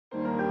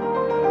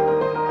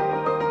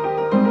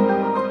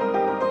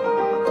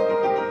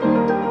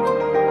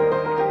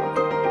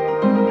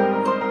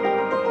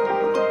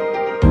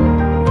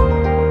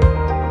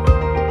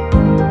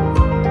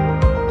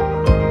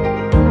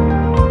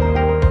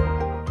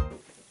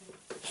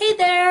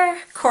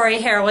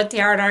Corey here with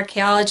the Art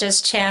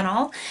Archaeologist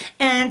channel,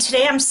 and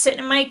today I'm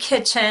sitting in my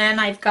kitchen.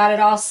 I've got it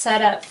all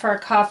set up for a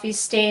coffee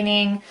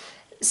staining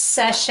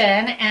session,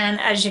 and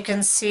as you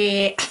can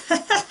see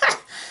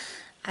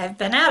I've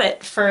been at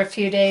it for a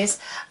few days.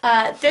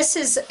 This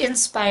is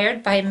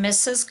inspired by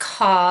Mrs.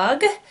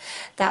 Cog.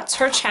 That's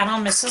her channel,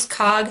 Mrs.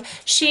 Cog.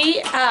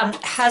 She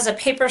has a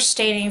paper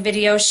staining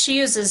video. She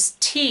uses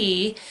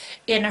tea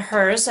in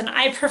hers, and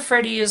I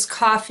prefer to use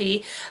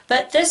coffee,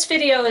 but this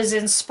video is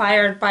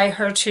inspired by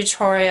her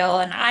tutorial,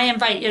 and I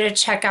invite you to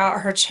check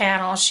out her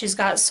channel. She's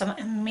got some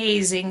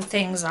amazing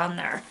things on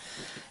there.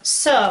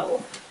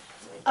 So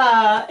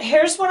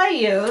here's what I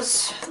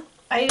use.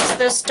 I use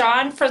this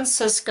Don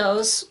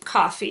Francisco's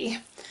coffee,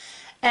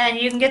 and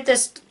you can get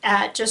this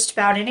at just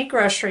about any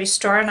grocery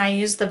store, and I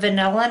use the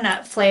vanilla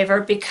nut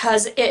flavor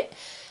because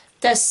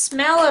the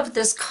smell of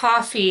this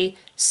coffee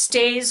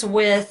stays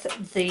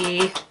with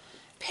the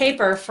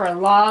paper for a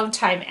long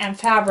time, and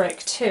fabric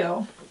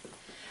too.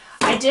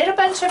 I did a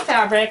bunch of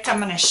fabric. I'm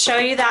going to show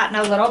you that in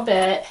a little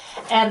bit,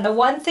 and the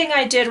one thing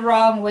I did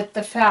wrong with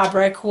the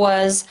fabric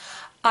was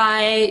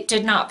I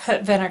did not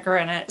put vinegar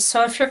in it.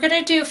 So if you're going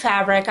to do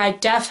fabric, I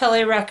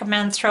definitely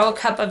recommend throw a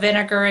cup of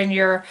vinegar in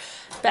your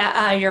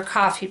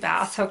coffee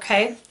bath,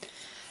 okay?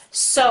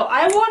 So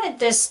I wanted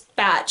this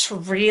batch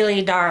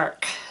really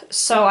dark.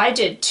 So I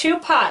did 2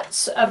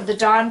 pots of the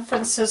Don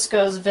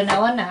Francisco's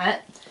vanilla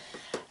nut,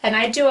 and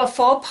I do a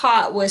full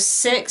pot with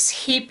 6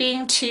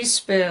 heaping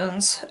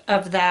teaspoons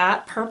of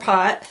that per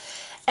pot.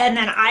 And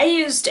then I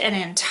used an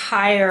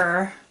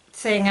entire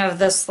thing of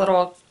this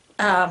little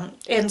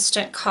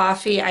instant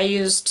coffee. I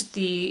used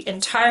the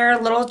entire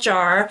little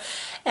jar,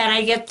 and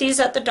I get these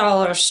at the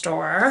dollar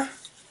store.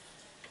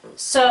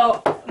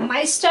 So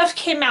my stuff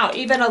came out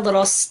even a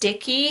little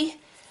sticky,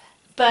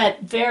 but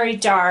very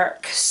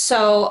dark.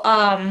 So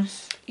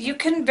you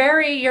can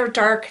vary your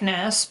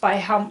darkness by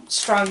how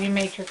strong you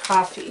make your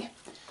coffee.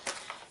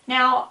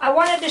 Now I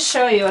wanted to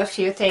show you a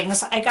few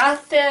things. I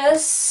got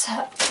this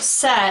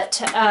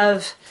set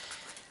of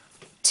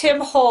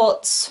Tim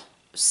Holtz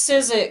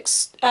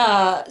Sizzix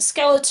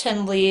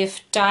skeleton leaf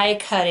die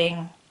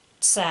cutting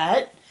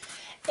set,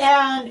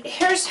 and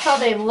here's how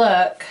they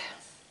look.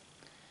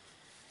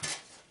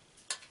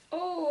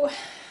 Oh,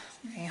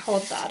 let me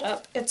hold that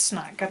up. It's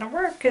not gonna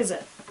work, is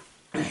it?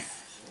 Let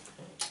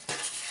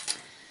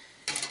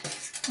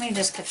me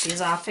just get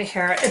these off of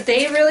here.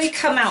 They really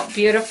come out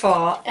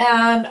beautiful,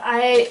 and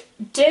I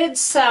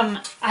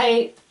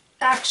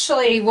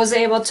actually was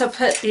able to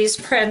put these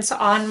prints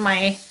on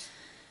my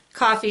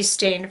coffee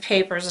stained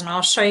papers, and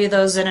I'll show you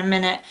those in a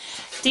minute.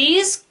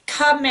 These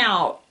come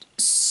out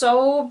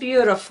so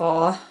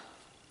beautiful.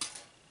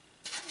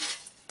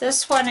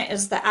 This one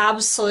is the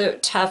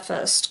absolute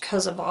toughest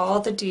because of all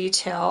the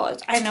detail.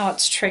 I know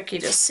it's tricky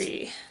to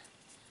see,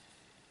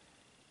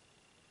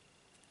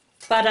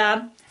 but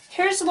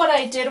here's what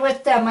I did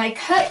with them. I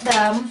cut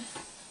them,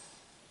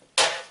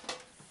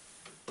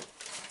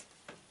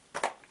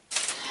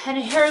 and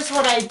here's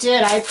what I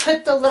did. I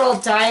put the little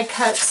die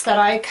cuts that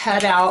I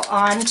cut out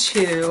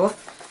onto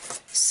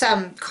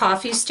some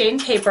coffee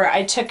stained paper.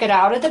 I took it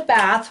out of the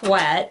bath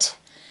wet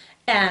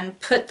and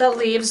put the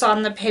leaves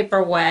on the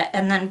paper wet,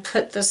 and then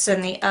put this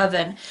in the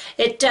oven.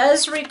 It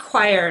does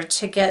require,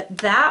 to get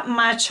that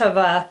much of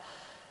a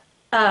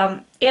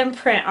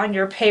imprint on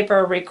your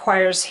paper,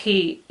 requires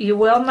heat. You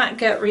will not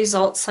get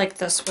results like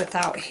this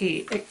without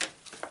heat.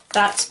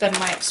 That's been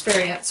my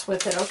experience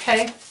with it,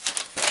 okay?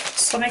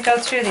 So let me go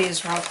through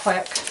these real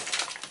quick.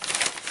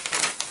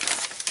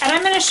 And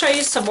I'm going to show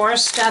you some more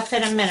stuff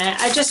in a minute.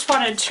 I just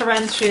wanted to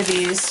run through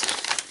these.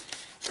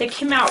 They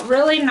came out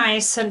really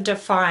nice and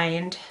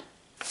defined.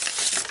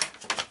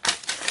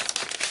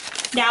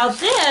 Now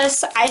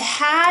this,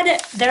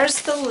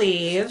 there's the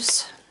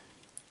leaves.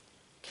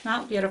 Came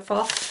out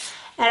beautiful.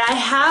 And I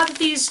have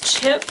these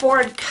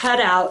chipboard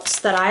cutouts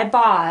that I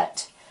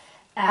bought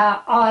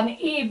on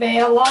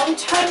eBay a long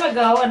time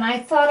ago, and I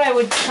thought I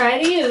would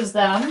try to use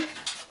them.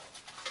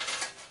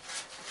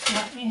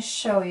 Let me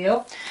show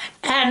you.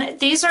 And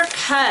these are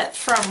cut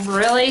from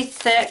really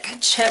thick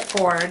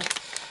chipboard.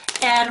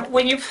 And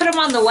when you put them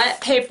on the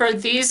wet paper,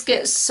 these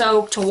get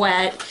soaked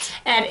wet.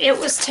 And it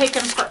was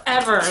taking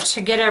forever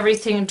to get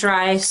everything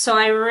dry. So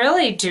I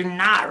really do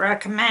not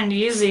recommend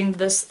using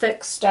this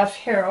thick stuff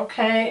here,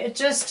 okay? It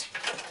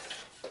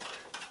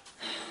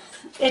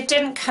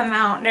didn't come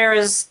out near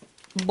as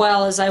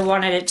well as I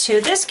wanted it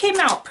to. This came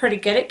out pretty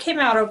good. It came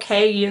out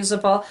okay,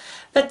 usable.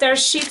 But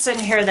there's sheets in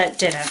here that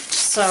didn't.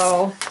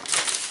 So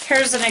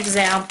here's an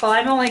example.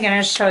 I'm only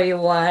going to show you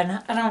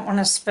one. I don't want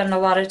to spend a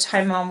lot of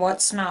time on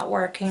what's not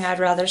working. I'd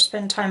rather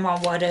spend time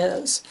on what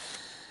is.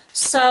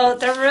 So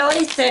they're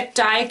really thick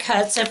die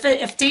cuts.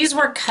 If these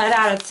were cut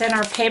out of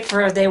thinner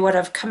paper, they would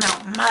have come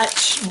out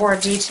much more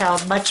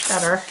detailed, much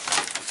better.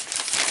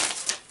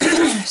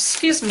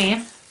 Excuse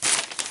me.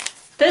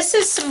 This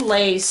is some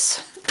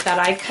lace that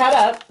I cut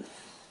up.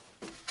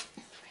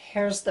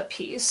 Here's the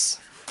piece.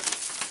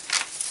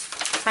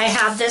 I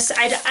have this,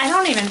 I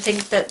don't even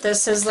think that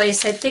this is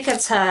lace. I think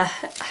it's a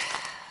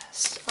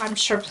I'm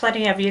sure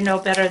plenty of you know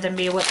better than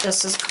me what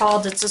this is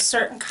called. It's a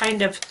certain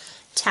kind of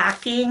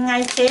tacking,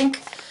 I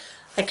think.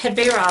 I could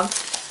be wrong.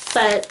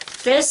 But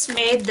this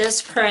made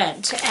this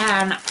print.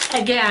 And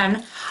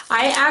again,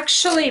 I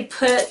actually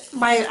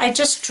I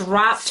just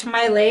dropped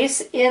my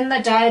lace in the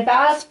dye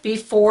bath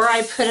before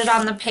I put it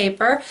on the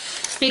paper,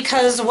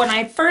 because when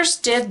I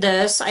first did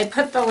this, I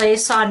put the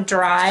lace on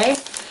dry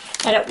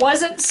and it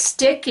wasn't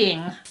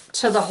sticking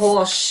to the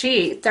whole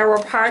sheet. There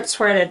were parts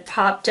where it had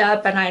popped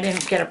up and I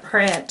didn't get a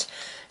print.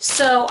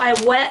 So I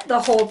wet the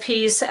whole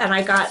piece and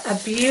I got a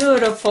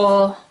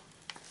beautiful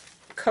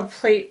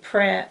complete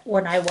print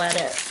when I wet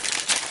it.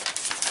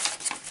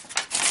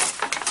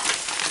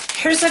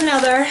 Here's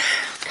another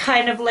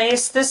kind of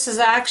lace. This is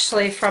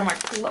actually from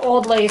an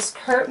old lace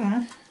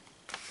curtain.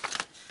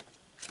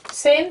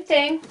 Same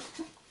thing.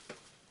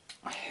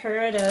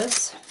 Here it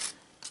is.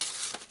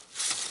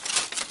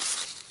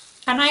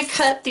 And I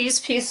cut these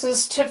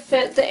pieces to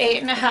fit the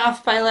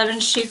 8.5 by 11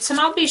 sheets, and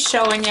I'll be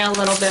showing you a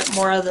little bit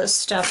more of this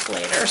stuff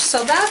later.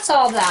 So that's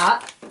all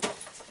that.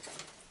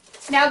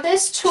 Now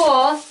this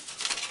tool,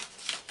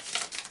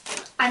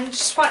 I'm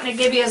just wanting to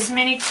give you as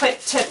many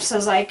quick tips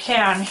as I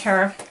can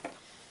here.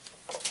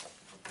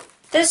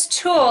 This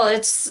tool,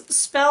 it's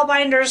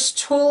Spellbinder's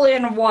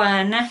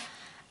Tool-in-One,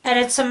 and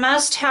it's a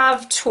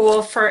must-have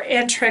tool for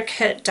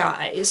intricate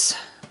dies.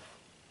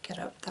 Get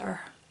up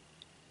there.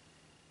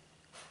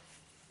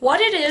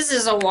 What it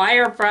is a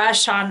wire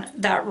brush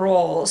that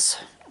rolls,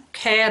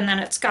 okay, and then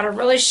it's got a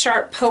really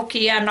sharp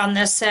pokey end on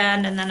this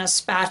end and then a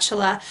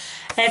spatula.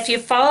 And if you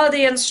follow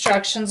the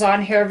instructions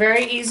on here,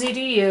 very easy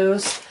to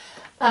use.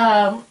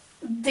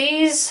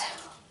 These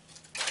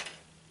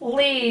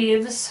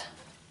leaves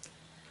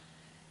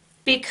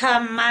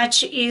become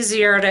much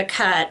easier to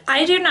cut.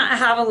 I do not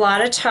have a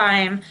lot of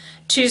time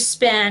to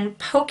spend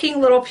poking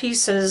little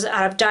pieces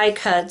out of die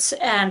cuts,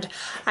 and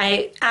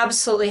I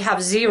absolutely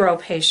have zero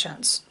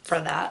patience for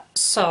that.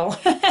 So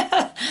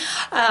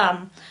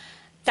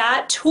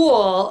that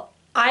tool,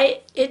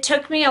 it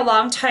took me a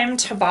long time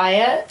to buy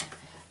it,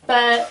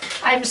 but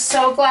I'm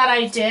so glad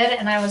I did,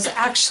 and I was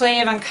actually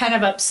even kind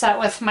of upset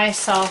with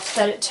myself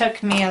that it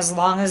took me as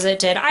long as it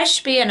did. I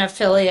should be an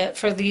affiliate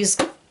for these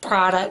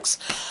products.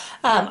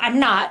 I'm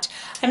not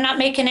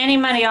making any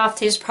money off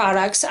these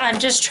products. I'm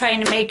just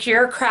trying to make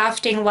your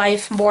crafting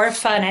life more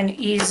fun and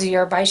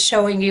easier by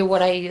showing you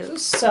what I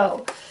use.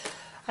 So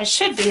I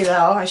should be,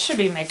 though. I should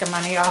be making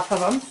money off of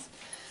them.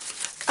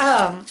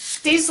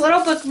 These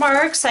little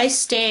bookmarks I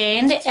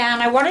stained,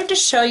 and I wanted to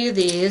show you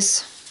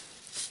these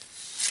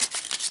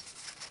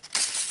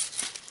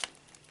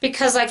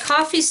because I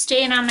coffee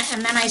stain them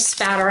and then I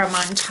spatter them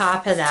on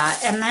top of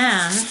that. And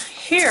then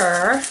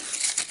here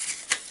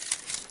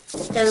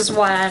is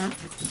one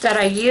that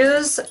I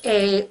use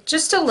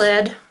just a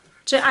lid.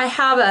 I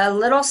have a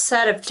little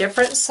set of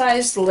different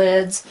sized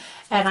lids,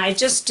 and I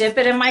just dip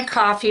it in my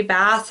coffee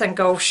bath and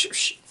go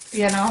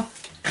you know,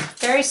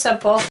 very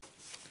simple.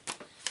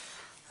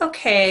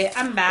 Okay,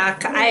 I'm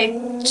back.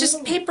 I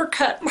just paper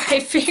cut my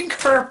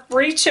finger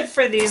reaching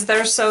for these.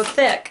 They're so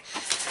thick.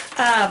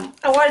 I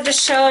wanted to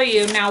show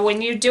you now,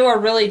 when you do a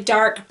really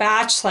dark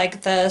batch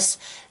like this,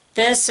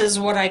 this is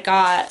what I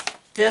got.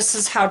 This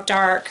is how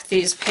dark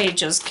these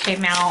pages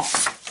came out.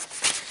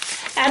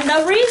 And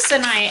the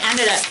reason I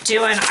ended up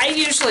doing, I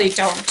usually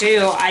don't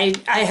do, I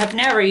have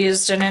never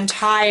used an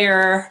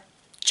entire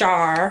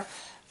jar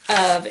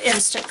of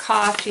instant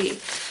coffee.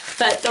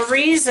 But the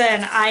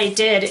reason I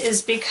did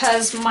is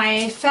because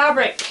my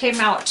fabric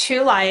came out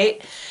too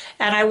light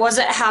and I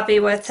wasn't happy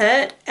with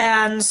it,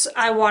 and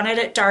I wanted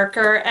it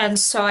darker, and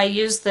so I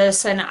used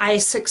this and I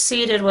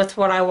succeeded with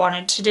what I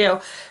wanted to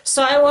do.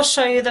 So I will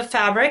show you the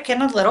fabric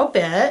in a little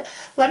bit.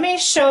 Let me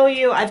show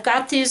you, I've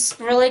got these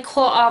really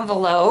cool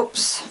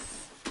envelopes.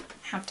 I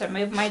have to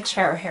move my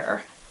chair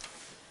here.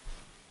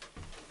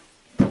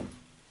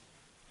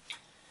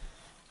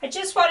 I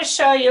just want to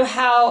show you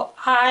how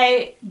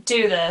I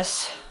do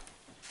this.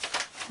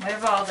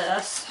 Move all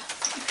this.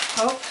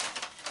 Oh.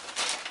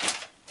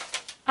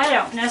 I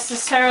don't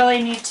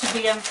necessarily need to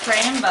be in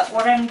frame, but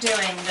what I'm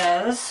doing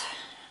is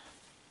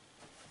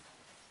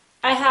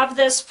I have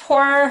this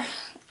poor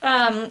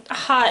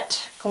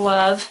hot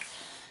glove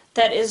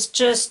that is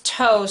just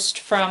toast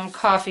from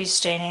coffee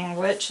staining,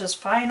 which is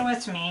fine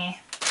with me.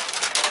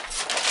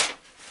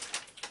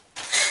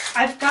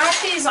 I've got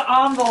these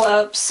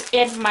envelopes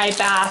in my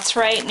bath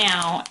right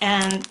now,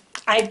 and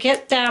I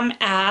get them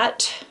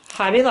at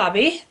Hobby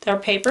Lobby. They're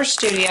Paper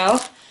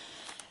Studio,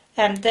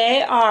 and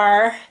they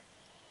are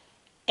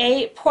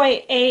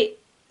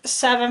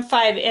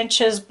 8.875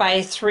 inches by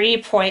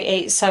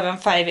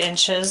 3.875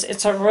 inches.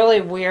 It's a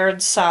really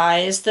weird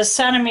size. The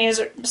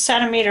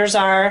centimeters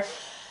are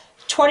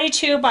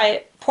 22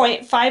 by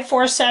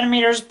 0.54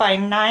 centimeters by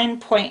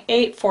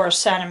 9.84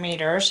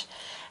 centimeters.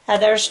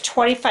 There's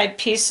 25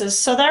 pieces,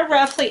 so they're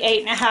roughly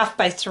 8.5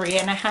 by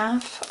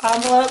 3.5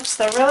 envelopes.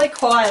 They're really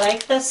cool. I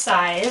like this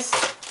size.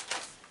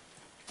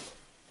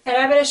 And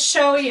I'm going to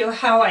show you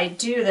how I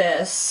do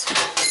this.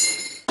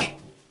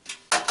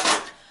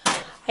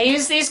 I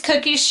use these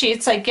cookie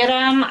sheets. I get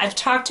them, I've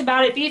talked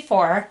about it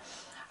before.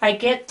 I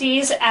get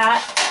these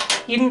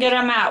you can get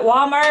them at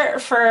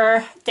Walmart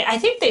for, I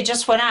think they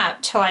just went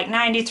up to like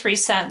 93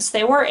 cents.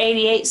 They were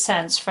 88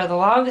 cents for the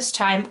longest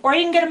time. Or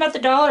you can get them at the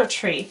Dollar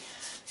Tree.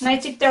 And I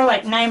think they're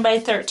like 9 by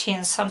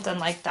 13, something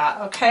like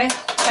that, okay?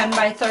 10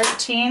 by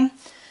 13.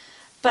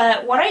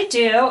 But what I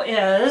do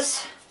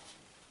is,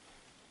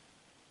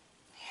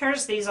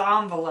 here's these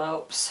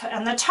envelopes.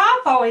 And the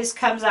top always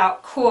comes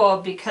out cool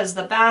because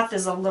the bath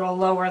is a little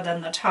lower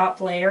than the top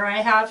layer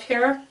I have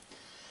here.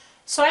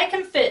 So I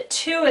can fit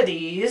 2 of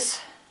these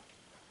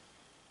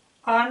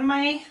on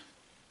my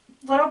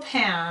little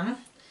pan.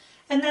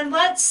 And then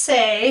let's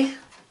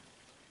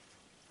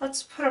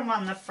put them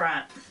on the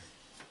front.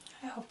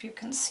 I hope you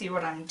can see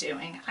what I'm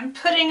doing. I'm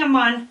putting them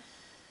on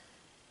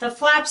the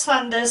flaps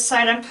on this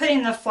side. I'm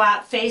putting the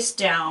flap face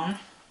down.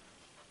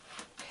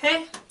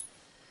 Okay?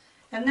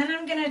 And then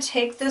I'm going to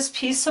take this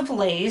piece of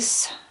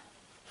lace.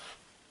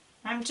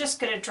 I'm just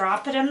going to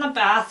drop it in the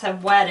bath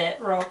and wet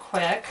it real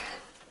quick.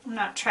 I'm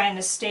not trying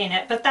to stain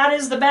it, but that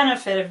is the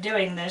benefit of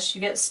doing this. You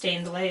get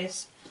stained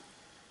lace.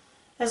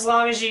 As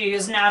long as you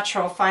use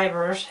natural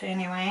fibers,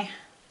 anyway.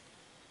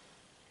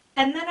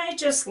 And then I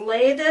just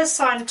lay this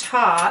on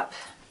top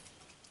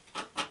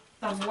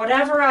of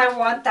whatever I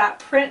want that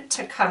print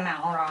to come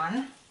out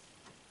on.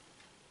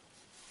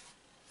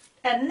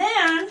 And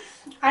then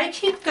I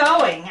keep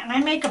going and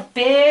I make a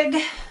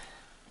big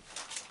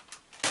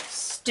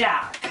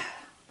stack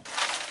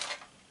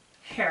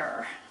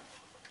here.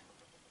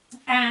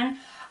 And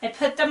I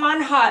put them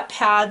on hot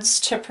pads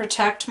to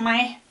protect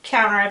my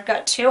counter. I've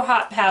got 2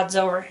 hot pads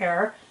over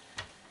here.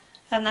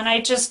 And then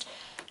I just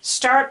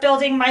start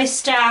building my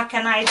stack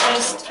and I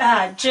just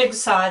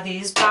jigsaw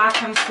these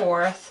back and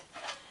forth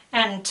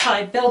until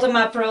I build them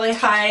up really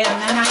high,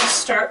 and then I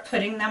start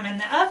putting them in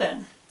the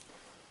oven.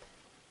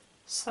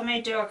 So let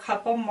me do a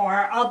couple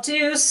more. I'll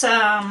do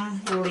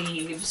some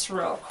leaves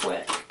real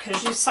quick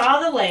because you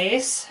saw the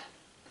lace.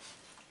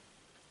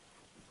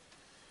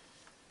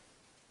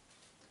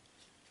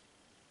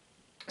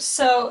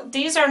 So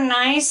these are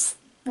nice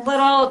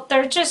little,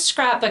 they're just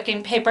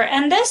scrapbooking paper.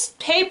 And this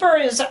paper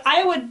is,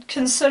 I would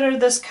consider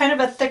this kind of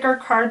a thicker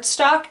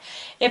cardstock.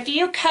 If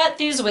you cut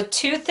these with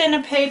too thin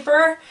a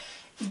paper,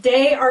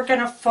 they are going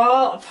to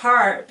fall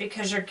apart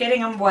because you're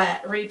getting them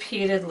wet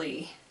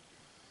repeatedly.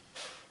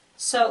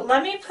 So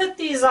let me put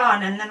these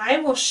on and then I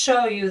will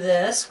show you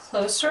this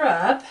closer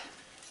up.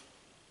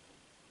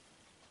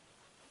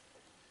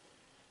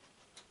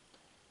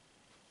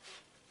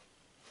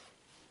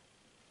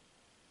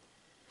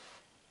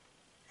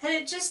 And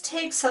it just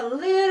takes a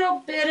little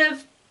bit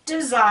of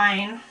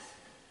design,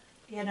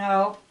 you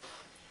know.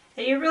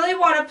 And you really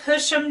want to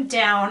push them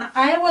down.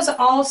 I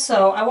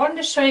wanted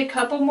to show you a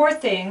couple more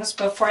things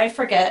before I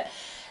forget.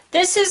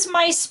 This is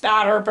my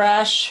spatter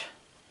brush.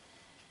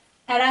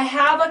 And I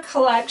have a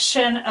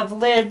collection of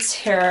lids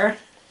here.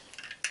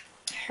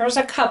 Here's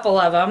a couple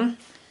of them.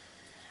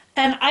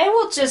 And I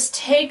will just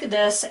take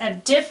this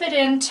and dip it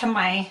into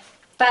my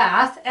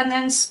bath and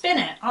then spin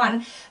it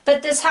on.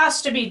 But this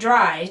has to be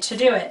dry to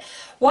do it.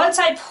 Once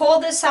I pull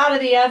this out of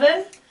the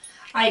oven,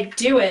 I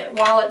do it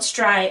while it's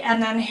dry.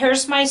 And then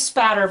here's my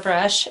spatter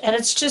brush. And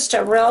it's just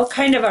a real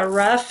kind of a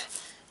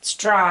rough, it's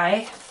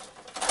dry.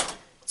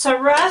 It's a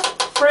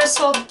rough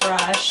bristled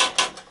brush.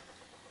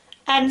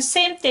 And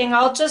same thing,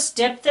 I'll just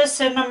dip this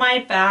into my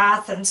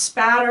bath and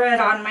spatter it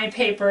on my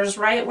papers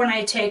right when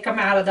I take them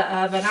out of the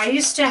oven. I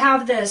used to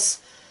have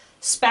this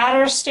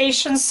spatter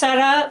station set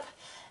up,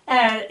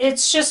 and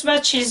it's just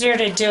much easier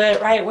to do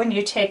it right when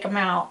you take them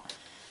out.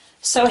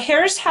 So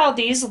here's how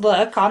these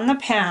look on the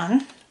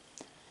pan.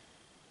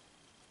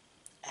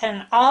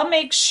 And I'll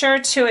make sure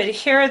to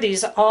adhere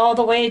these all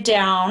the way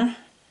down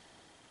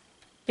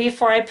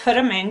before I put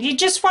them in. You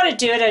just want to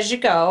do it as you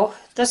go.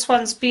 This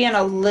one's being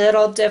a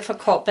little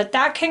difficult, but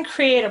that can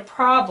create a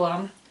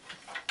problem.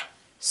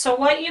 So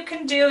what you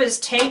can do is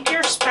take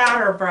your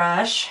spatter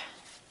brush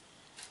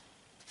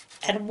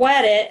and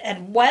wet it,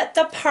 and wet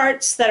the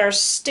parts that are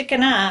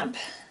sticking up,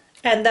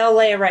 and they'll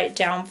lay right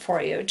down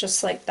for you,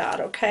 just like that,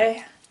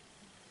 okay?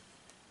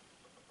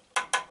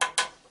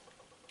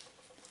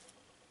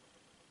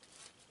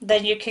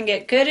 Then you can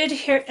get good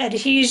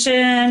adhesion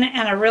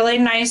and a really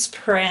nice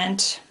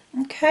print.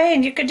 Okay,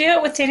 and you can do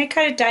it with any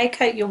kind of die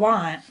cut you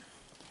want.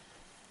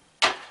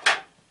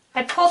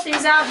 I pulled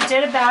these out and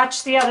did a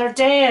batch the other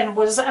day and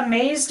was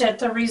amazed at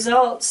the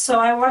results, so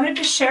I wanted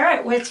to share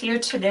it with you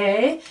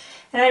today.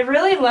 And I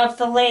really love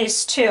the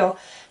lace too.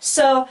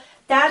 So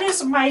that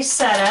is my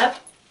setup.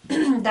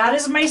 That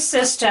is my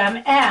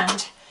system.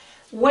 And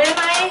when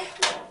I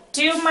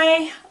do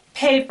my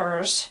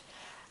papers,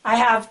 I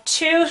have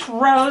 2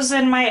 rows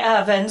in my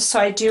oven,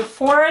 so I do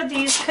 4 of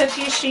these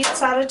cookie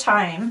sheets at a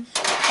time.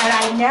 And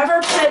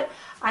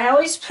I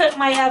always put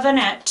my oven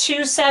at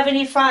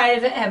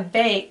 275 and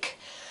bake.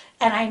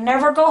 And I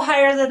never go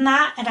higher than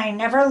that, and I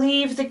never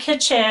leave the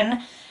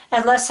kitchen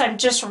unless I'm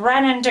just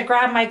running to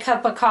grab my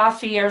cup of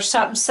coffee or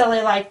something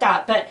silly like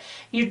that. But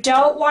you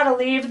don't want to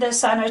leave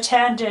this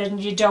unattended, and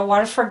you don't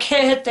want to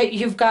forget that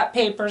you've got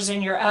papers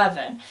in your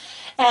oven.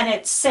 And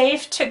it's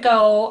safe to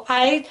go.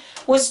 I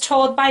was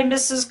told by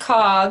Mrs.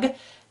 Cog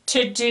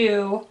to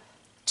do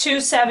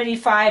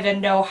 275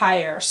 and no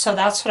higher, so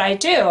that's what I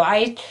do.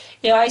 I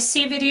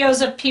see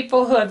videos of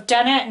people who have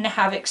done it and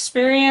have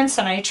experience,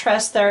 and I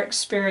trust their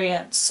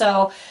experience.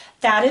 So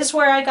that is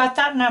where I got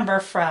that number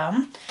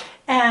from.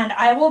 And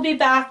I will be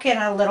back in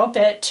a little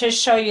bit to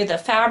show you the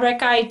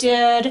fabric I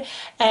did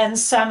and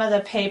some of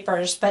the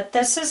papers. But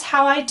this is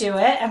how I do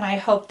it, and I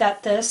hope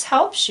that this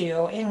helps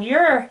you in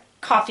your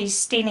coffee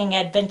staining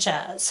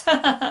adventures.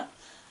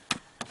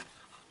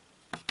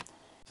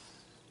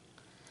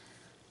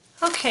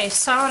 Okay,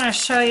 so I want to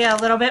show you a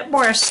little bit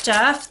more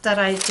stuff that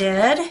I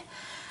did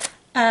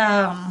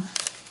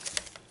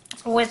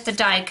with the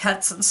die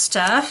cuts and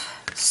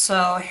stuff.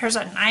 So here's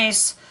a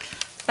nice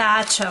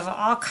batch of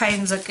all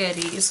kinds of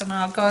goodies, and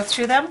I'll go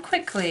through them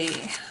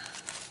quickly.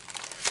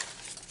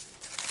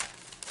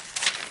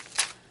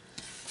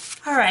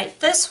 Alright,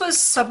 this was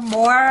some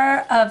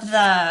more of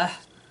the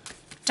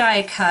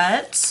die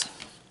cuts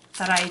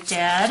that I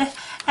did,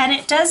 and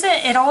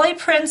it only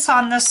prints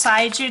on the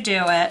side you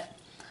do it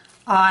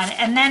on,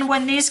 and then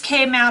when these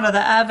came out of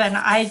the oven,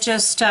 I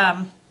just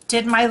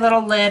did my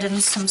little lid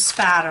and some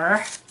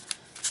spatter.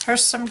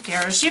 Here's some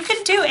gears. You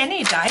can do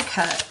any die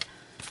cut.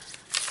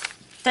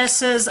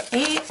 This is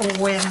a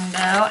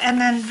window, and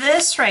then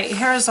this right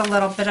here is a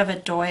little bit of a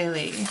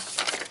doily.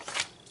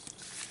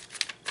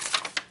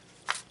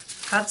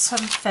 Got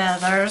some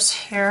feathers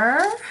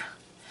here.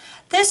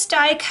 This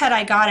die cut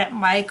I got at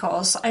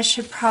Michael's. I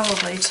should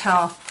probably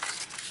tell.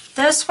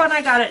 This one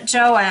I got at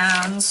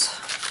Joann's.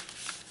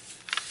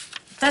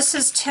 This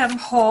is Tim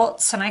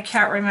Holtz, and I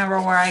can't remember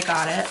where I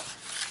got it.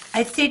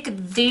 I think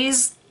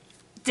this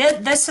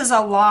is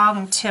a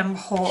long Tim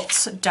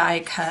Holtz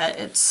die cut.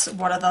 It's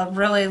one of the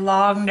really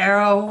long,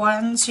 narrow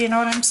ones, you know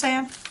what I'm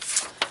saying?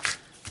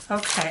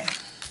 Okay.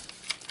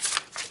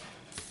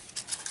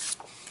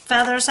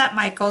 Feathers at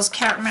Michael's,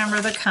 can't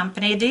remember the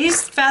company.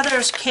 These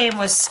feathers came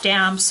with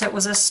stamps. It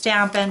was a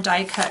stamp and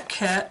die cut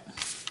kit.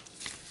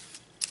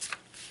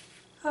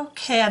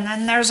 Okay, and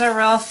then there's a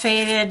real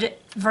faded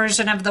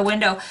version of the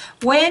window.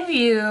 When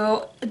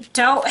you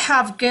don't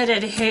have good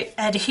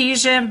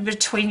adhesion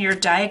between your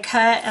die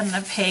cut and the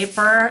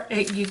paper,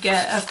 you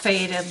get a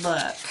faded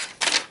look.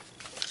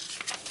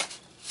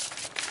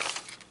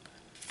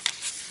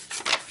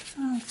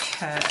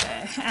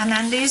 Okay, and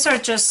then these are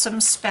just some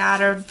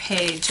spattered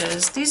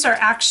pages. These are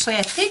actually,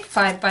 I think,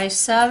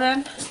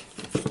 5x7.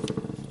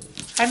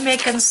 I'm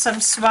making some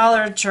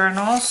smaller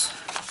journals,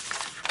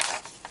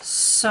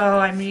 so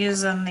I'm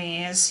using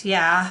these,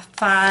 yeah,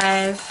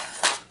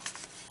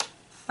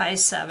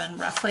 5x7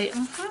 roughly.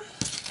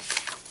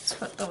 That's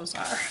what those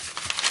are.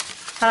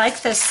 I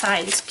like this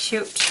size,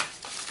 cute.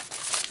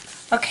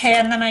 Okay,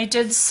 and then I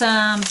did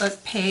some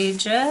book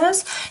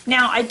pages.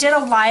 Now I did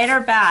a lighter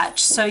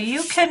batch, so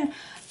you can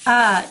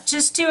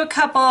just do a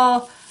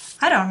couple,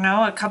 I don't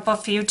know, a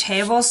few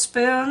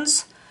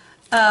tablespoons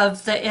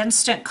of the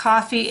instant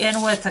coffee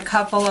in with a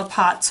couple of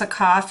pots of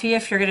coffee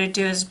if you're going to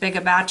do as big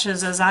a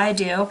batches as I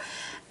do.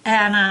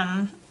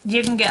 And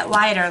you can get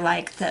lighter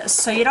like this,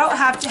 so you don't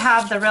have to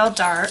have the real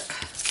dark.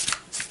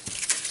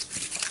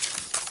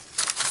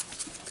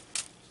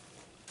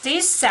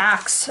 These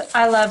sacks,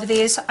 I love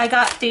these. I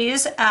got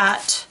these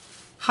at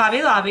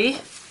Hobby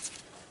Lobby,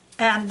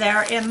 and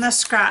they're in the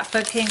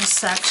scrapbooking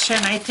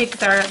section. I think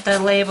the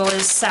label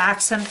is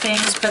sacks and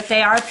things, but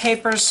they are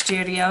Paper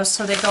Studio,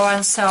 so they go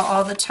on sale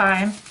all the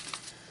time.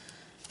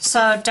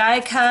 So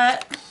die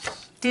cut,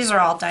 these are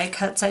all die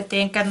cuts I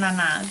think, and then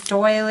a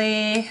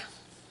doily.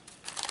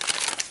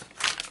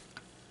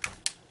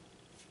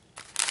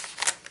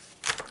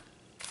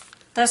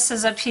 This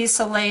is a piece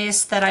of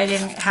lace that I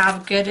didn't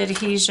have good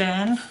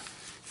adhesion.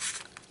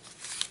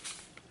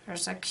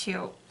 There's a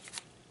cute,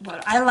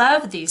 but I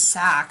love these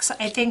sacks.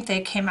 I think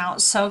they came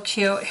out so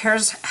cute.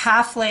 Here's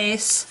half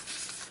lace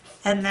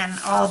and then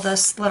all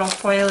this little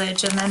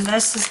foliage, and then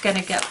this is going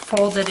to get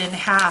folded in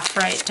half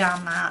right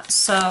down that.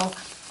 So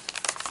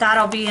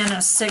that'll be in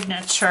a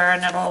signature,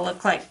 and it'll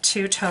look like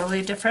two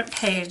totally different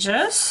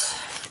pages.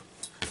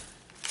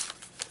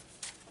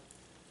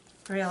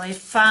 Really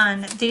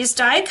fun. These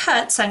die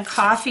cuts and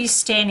coffee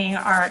staining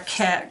are a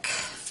kick.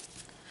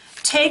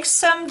 Takes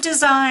some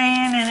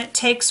design, and it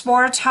takes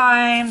more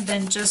time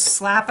than just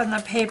slapping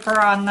the paper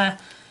on the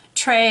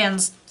tray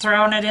and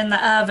throwing it in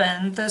the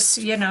oven. This,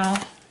 you know,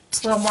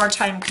 it's a little more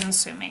time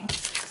consuming.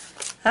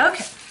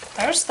 Okay,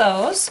 there's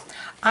those.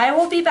 I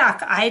will be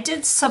back. I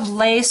did some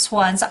lace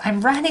ones.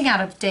 I'm running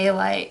out of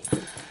daylight.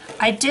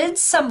 I did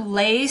some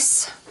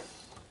lace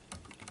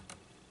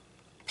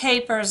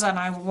papers, and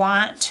I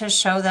want to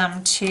show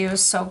them to you,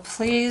 so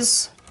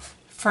please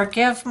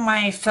forgive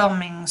my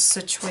filming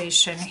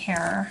situation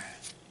here.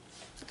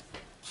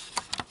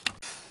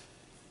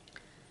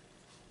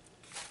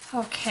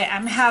 Okay,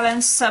 I'm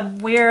having some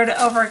weird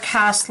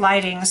overcast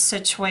lighting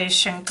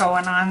situation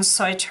going on,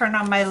 so I turned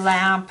on my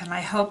lamp and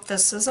I hope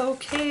this is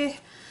okay.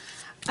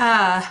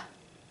 I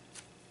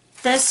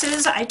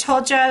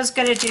told you I was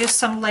going to do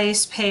some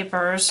lace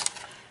papers,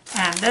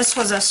 and this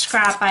was a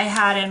scrap I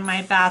had in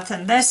my bath,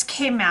 and this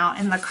came out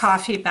in the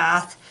coffee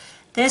bath.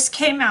 This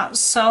came out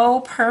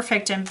so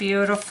perfect and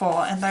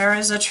beautiful, and there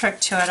is a trick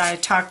to it. I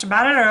talked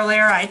about it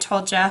earlier, I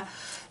told you.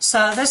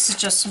 So this is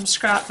just some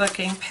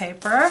scrapbooking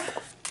paper.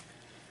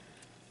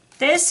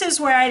 This is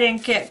where I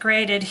didn't get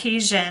great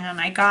adhesion and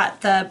I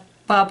got the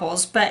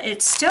bubbles, but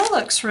it still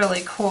looks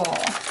really cool.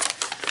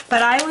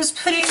 But I was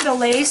putting the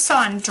lace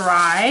on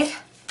dry,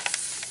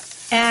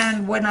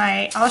 and when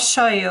I'll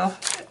show you,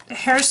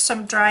 here's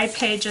some dry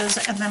pages,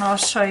 and then I'll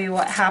show you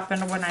what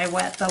happened when I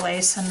wet the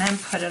lace and then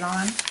put it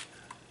on.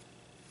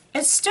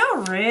 It's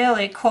still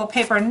really cool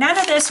paper. None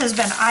of this has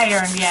been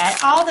ironed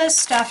yet. All this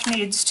stuff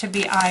needs to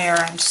be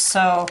ironed,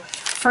 so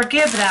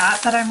forgive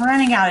that, but I'm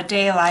running out of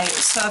daylight,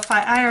 so if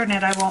I iron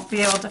it, I won't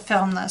be able to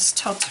film this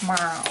till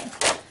tomorrow.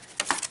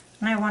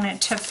 And I wanted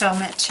to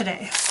film it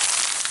today.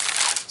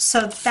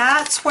 So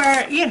that's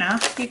where, you know,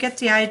 you get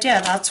the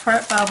idea. That's where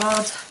it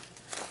bubbled.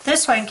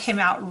 This one came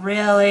out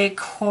really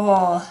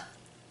cool.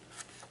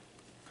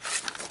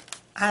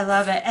 I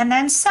love it. And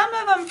then some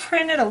of them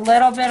printed a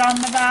little bit on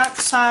the back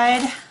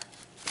side,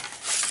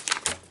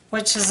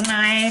 which is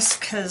nice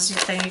because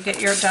then you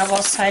get your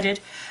double-sided.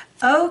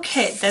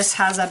 Okay, this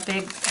had a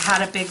big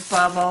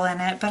bubble in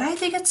it, but I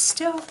think it's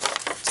still,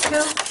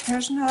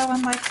 here's another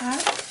one like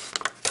that.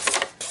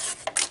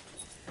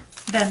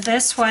 Then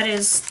this one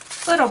is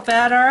a little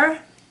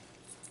better,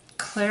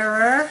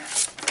 clearer,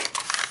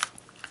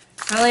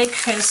 really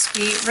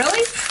crispy,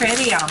 really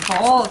pretty on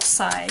both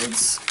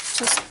sides.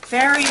 Just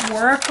very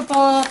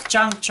workable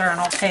junk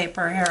journal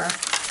paper here.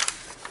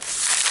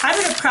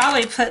 I'm going to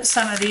probably put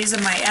some of these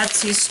in my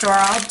Etsy store.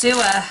 I'll do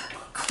a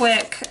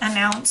quick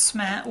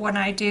announcement when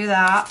I do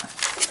that.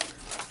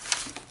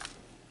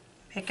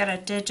 Make it a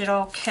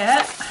digital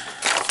kit.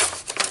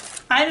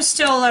 I'm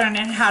still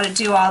learning how to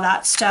do all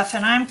that stuff,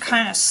 and I'm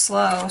kind of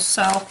slow,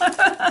 so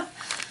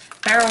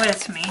bear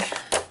with me.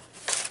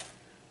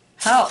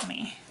 Help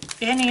me.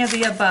 Any of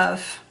the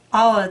above.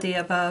 All of the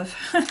above.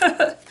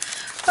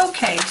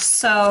 Okay,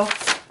 so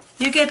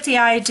you get the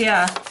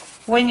idea.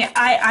 When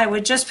I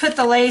would just put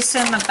the lace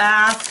in the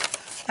bath,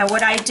 and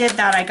when I did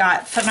that, I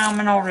got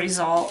phenomenal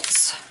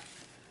results.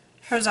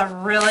 Here's a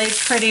really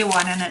pretty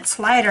one, and it's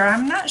lighter.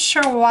 I'm not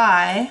sure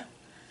why,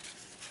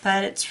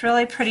 but it's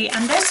really pretty.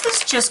 And this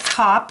is just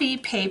copy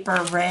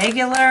paper,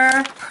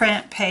 regular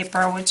print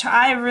paper, which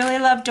I really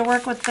love to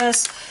work with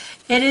this.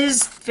 It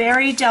is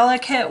very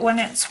delicate when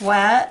it's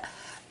wet,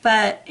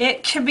 but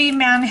it can be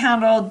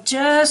manhandled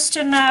just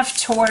enough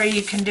to where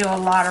you can do a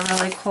lot of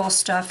really cool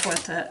stuff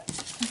with it.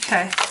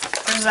 Okay,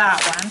 there's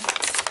that one.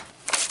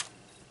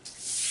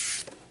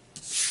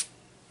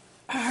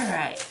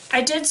 Alright,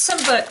 I did some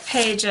book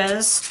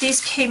pages. These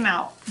came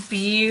out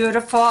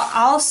beautiful.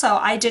 Also,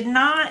 I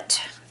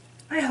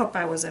hope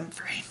I was in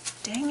frame.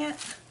 Dang it.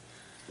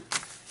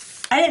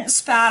 I didn't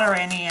spatter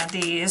any of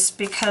these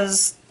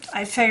because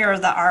I figure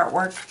the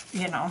artwork,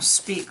 you know,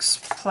 speaks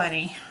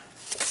plenty.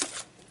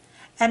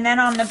 And then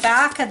on the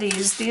back of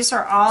these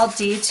are all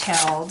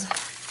detailed.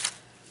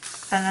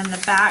 And then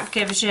the back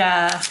gives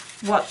you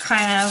what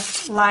kind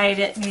of light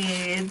it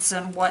needs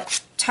and what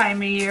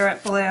time of year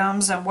it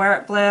blooms and where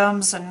it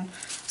blooms and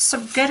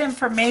some good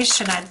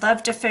information. I'd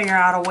love to figure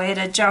out a way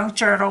to junk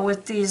journal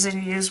with these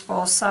and use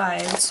both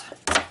sides.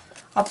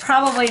 I'll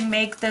probably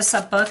make this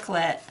a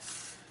booklet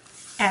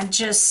and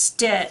just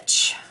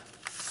stitch,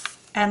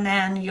 and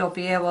then you'll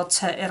be able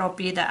to, it'll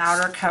be the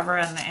outer cover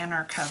and the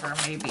inner cover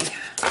maybe.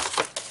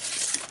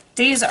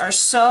 These are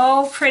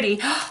so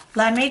pretty.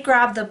 Let me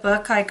grab the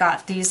book I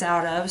got these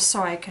out of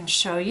so I can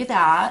show you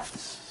that.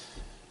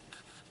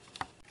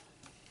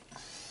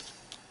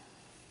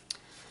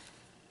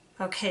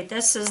 Okay,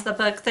 this is the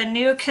book, The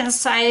New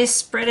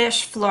Concise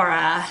British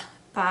Flora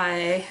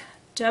by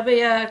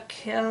W.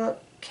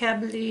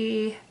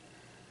 Kebley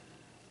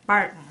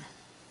Barton.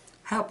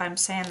 I hope I'm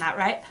saying that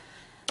right.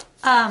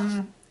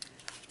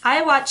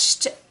 I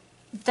watched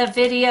the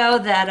video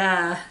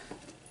that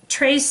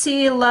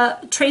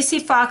Tracy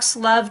Fox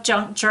Love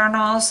Junk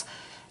Journals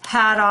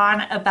had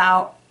on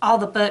about all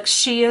the books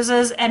she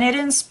uses, and it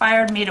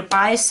inspired me to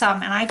buy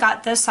some, and I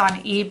got this on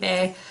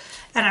eBay,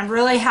 and I'm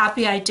really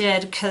happy I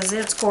did because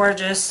it's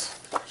gorgeous.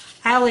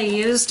 I only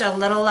used a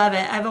little of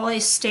it. I've only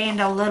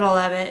stained a little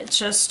of it.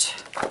 Just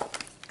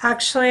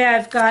actually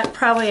I've got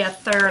probably a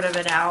third of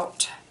it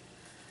out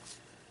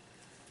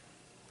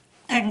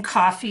and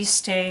coffee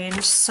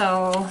stained,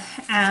 so,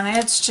 and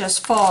it's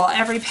just full.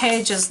 Every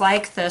page is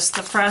like this.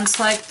 The front's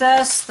like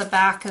this, the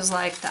back is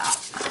like that.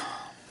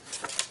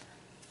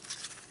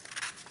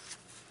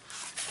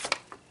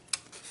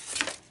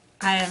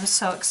 I am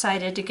so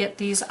excited to get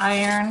these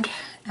ironed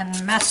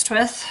and messed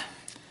with.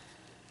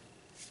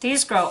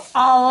 These grow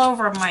all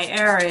over my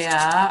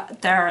area.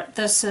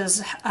 This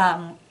is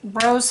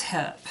rose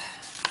hip.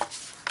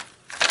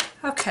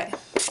 Okay.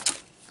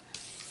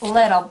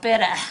 little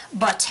bit of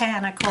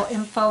botanical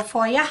info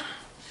for you.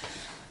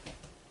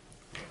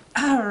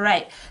 All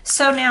right,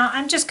 so now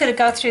I'm just going to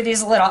go through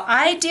these little.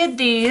 I did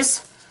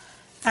these,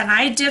 and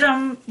I did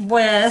them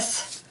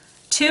with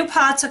 2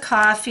 pots of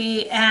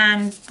coffee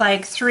and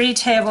like 3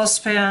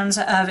 tablespoons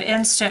of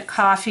instant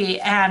coffee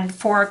and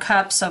 4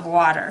 cups of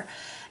water.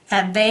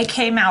 And they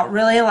came out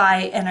really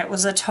light, and it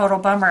was a total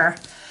bummer.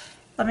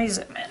 Let me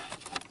zoom in.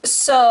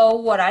 So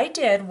what I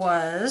did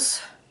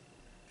was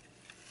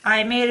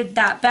I made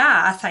that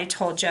bath I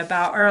told you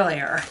about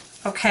earlier.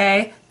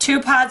 Okay, 2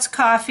 pots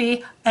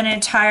coffee, an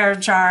entire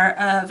jar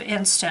of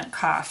instant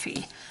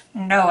coffee.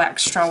 No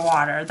extra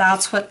water.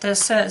 That's what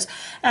this is.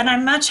 And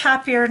I'm much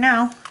happier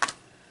now.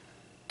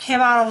 Came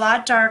out a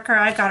lot darker.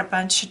 I got a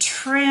bunch of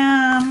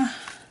trim.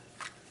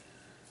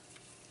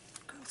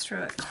 Go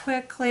through it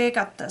quickly.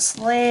 Got this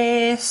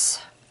lace.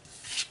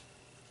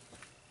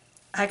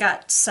 I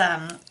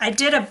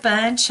did a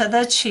bunch of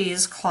the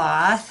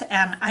cheesecloth,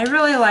 and I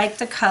really like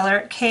the color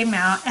it came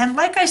out. And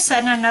like I said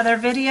in another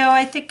video,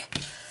 I think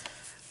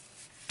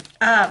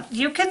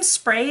you can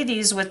spray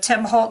these with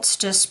Tim Holtz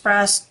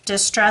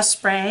Distress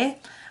Spray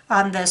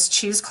on this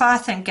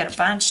cheesecloth and get a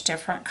bunch of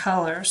different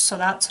colors, so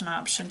that's an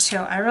option too.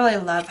 I really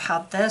love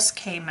how this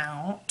came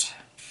out.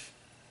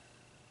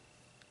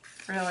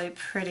 Really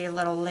pretty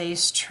little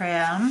lace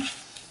trim.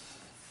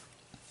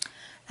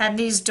 And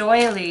these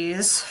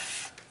doilies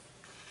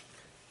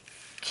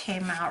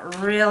came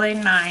out really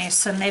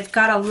nice, and they've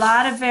got a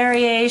lot of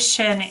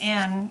variation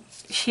in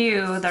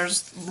hue.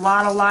 There's a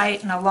lot of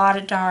light and a lot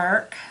of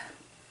dark.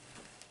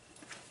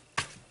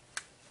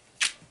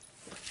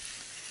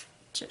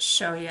 Just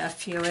show you a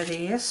few of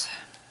these.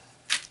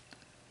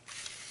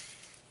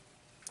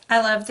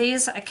 I love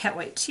these. I can't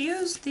wait to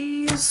use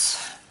these.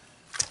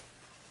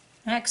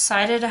 I'm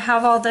excited to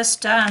have all this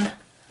done.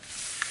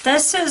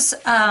 This is,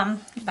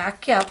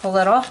 back you up a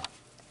little.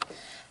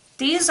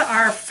 These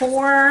are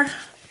 4,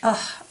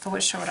 oh, I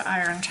wish I would have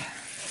ironed.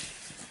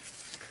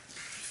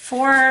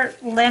 4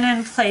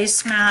 linen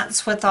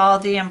placemats with all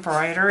the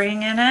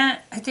embroidering in it.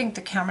 I think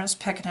the camera's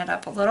picking it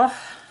up a little.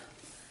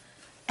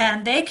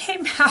 And they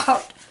came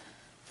out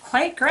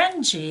quite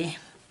grungy,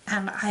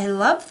 and I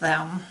love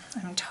them.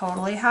 I'm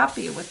totally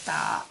happy with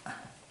that.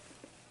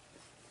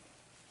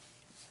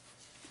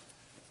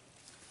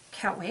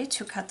 Can't wait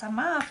to cut them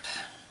up.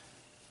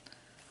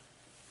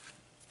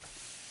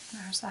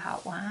 There's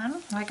that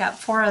one. I got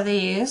 4 of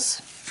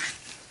these.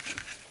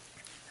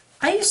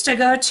 I used to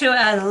go to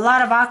a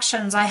lot of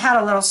auctions. I had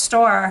a little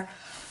store,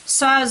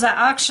 so I was at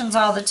auctions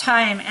all the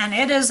time, and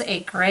it is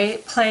a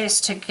great place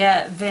to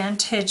get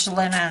vintage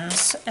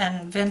linens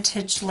and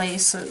vintage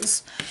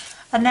laces.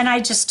 And then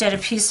I just did a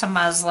piece of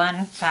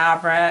muslin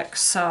fabric,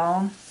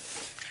 so,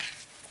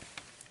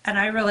 and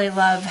I really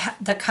love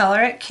the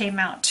color it came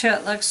out to.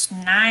 It looks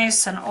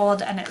nice and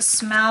old, and it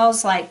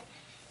smells like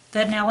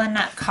vanilla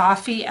nut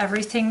coffee.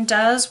 Everything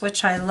does,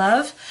 which I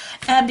love.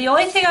 And the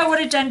only thing I would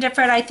have done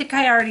different, I think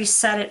I already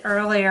said it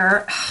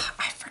earlier,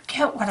 I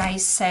forget what I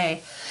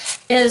say,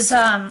 is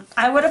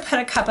I would have put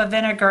a cup of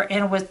vinegar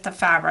in with the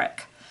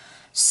fabric.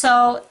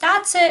 So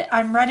that's it.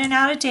 I'm running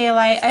out of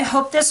daylight. I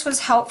hope this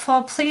was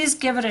helpful. Please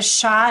give it a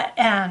shot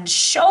and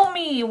show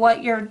me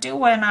what you're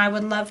doing. I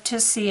would love to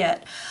see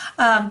it.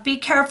 Be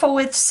careful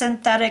with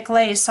synthetic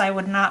lace. I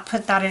would not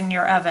put that in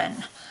your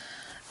oven.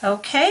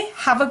 Okay,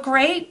 have a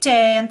great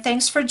day, and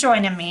thanks for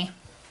joining me.